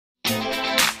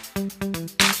Paano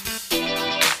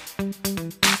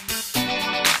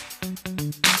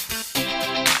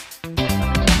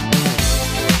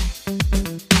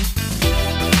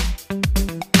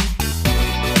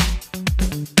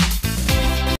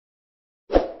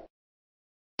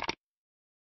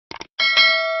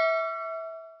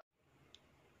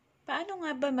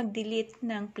nga ba mag-delete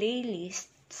ng playlist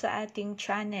sa ating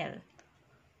channel?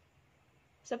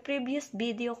 Sa previous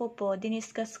video ko po,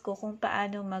 diniscuss ko kung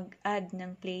paano mag-add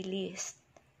ng playlist.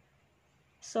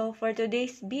 So, for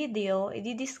today's video,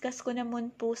 i-discuss ko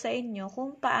naman po sa inyo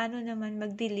kung paano naman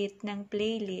mag-delete ng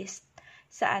playlist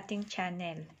sa ating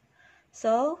channel.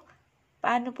 So,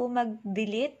 paano po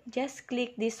mag-delete? Just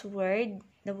click this word,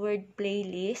 the word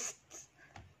playlist.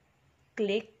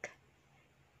 Click.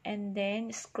 And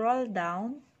then, scroll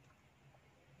down.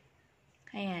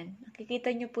 Ayan.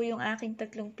 Nakikita nyo po yung aking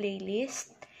 3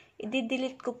 playlist.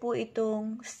 I-delete ko po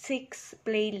itong 6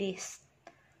 playlist.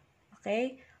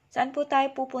 Okay? Saan po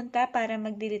tayo pupunta para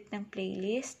mag-delete ng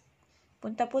playlist?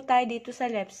 Punta po tayo dito sa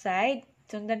left side.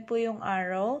 Sundan po yung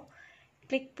arrow.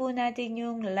 Click po natin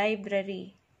yung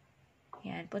library.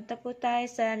 Ayan. Punta po tayo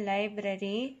sa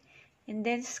library. And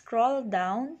then, scroll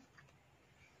down.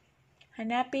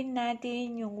 Hanapin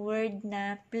natin yung word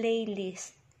na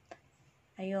playlist.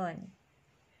 Ayun.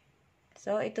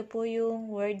 So, ito po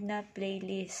yung word na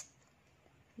playlist.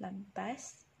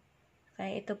 Lampas.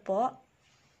 Okay, ito po.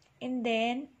 And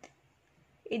then,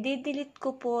 i-delete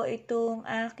ko po itong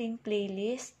aking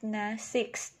playlist na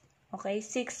 6. Okay,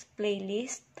 6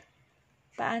 playlist.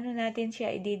 Paano natin siya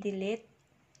i-delete?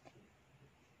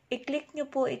 I-click nyo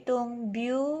po itong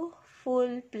view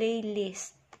full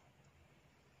playlist.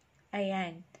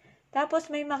 Ayan.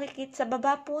 Tapos may makikita, sa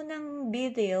baba po ng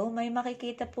video, may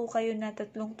makikita po kayo na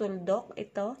 3 tuldok.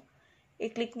 Ito.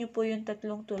 I-click nyo po yung 3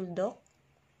 tuldok.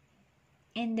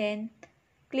 And then,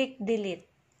 click delete.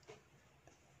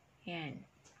 Ayan.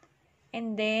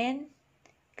 And then,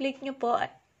 click nyo po,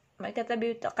 may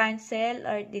katabi ito, cancel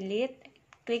or delete.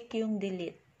 Click yung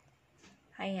delete.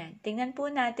 Ayan. Tingnan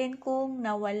po natin kung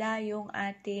nawala yung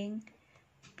ating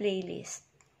playlist.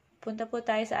 Punta po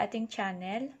tayo sa ating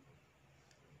channel.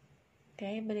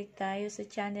 Okay, balik tayo sa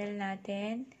channel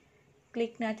natin.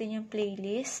 Click natin yung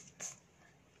playlists.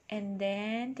 And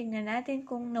then, tingnan natin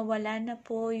kung nawala na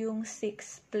po yung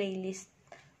 6 playlist.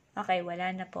 Okay,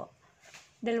 wala na po.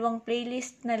 2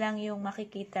 playlist na lang yung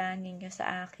makikita ninyo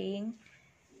sa aking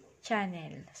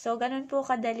channel. So, ganun po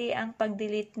kadali ang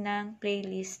pag-delete ng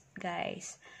playlist,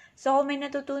 guys. So, kung may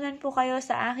natutunan po kayo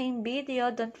sa aking video,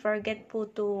 don't forget po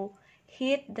to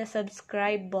hit the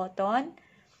subscribe button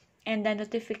and the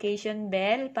notification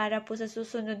bell para po sa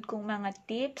susunod kong mga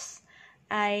tips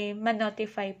ay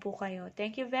ma-notify po kayo.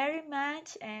 Thank you very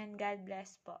much and God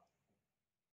bless po.